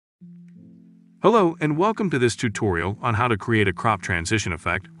Hello and welcome to this tutorial on how to create a crop transition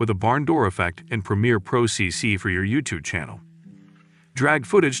effect with a barn door effect in Premiere Pro CC for your YouTube channel. Drag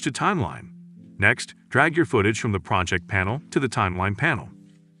footage to timeline. Next, drag your footage from the project panel to the timeline panel.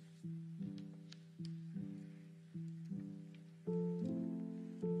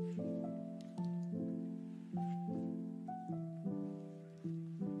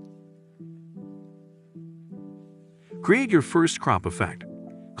 Create your first crop effect.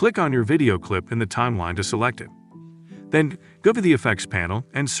 Click on your video clip in the timeline to select it. Then go to the Effects panel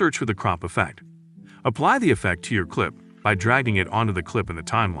and search for the crop effect. Apply the effect to your clip by dragging it onto the clip in the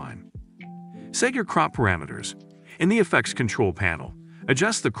timeline. Set your crop parameters. In the Effects Control panel,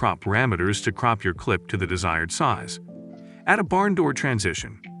 adjust the crop parameters to crop your clip to the desired size. Add a barn door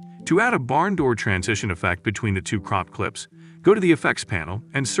transition. To add a barn door transition effect between the two cropped clips, go to the Effects panel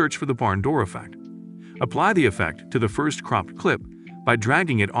and search for the barn door effect. Apply the effect to the first cropped clip by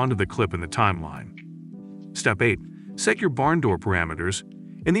dragging it onto the clip in the timeline. Step 8. Set your barn door parameters.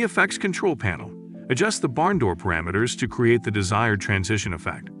 In the Effects Control panel, adjust the barn door parameters to create the desired transition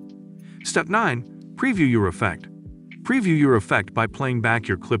effect. Step 9. Preview your effect. Preview your effect by playing back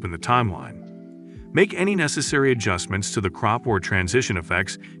your clip in the timeline. Make any necessary adjustments to the crop or transition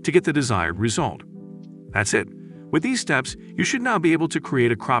effects to get the desired result. That's it. With these steps, you should now be able to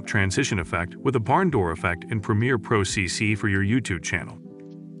create a crop transition effect with a barn door effect in Premiere Pro CC for your YouTube channel.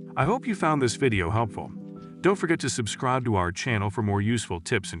 I hope you found this video helpful. Don't forget to subscribe to our channel for more useful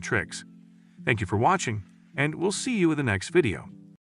tips and tricks. Thank you for watching, and we'll see you in the next video.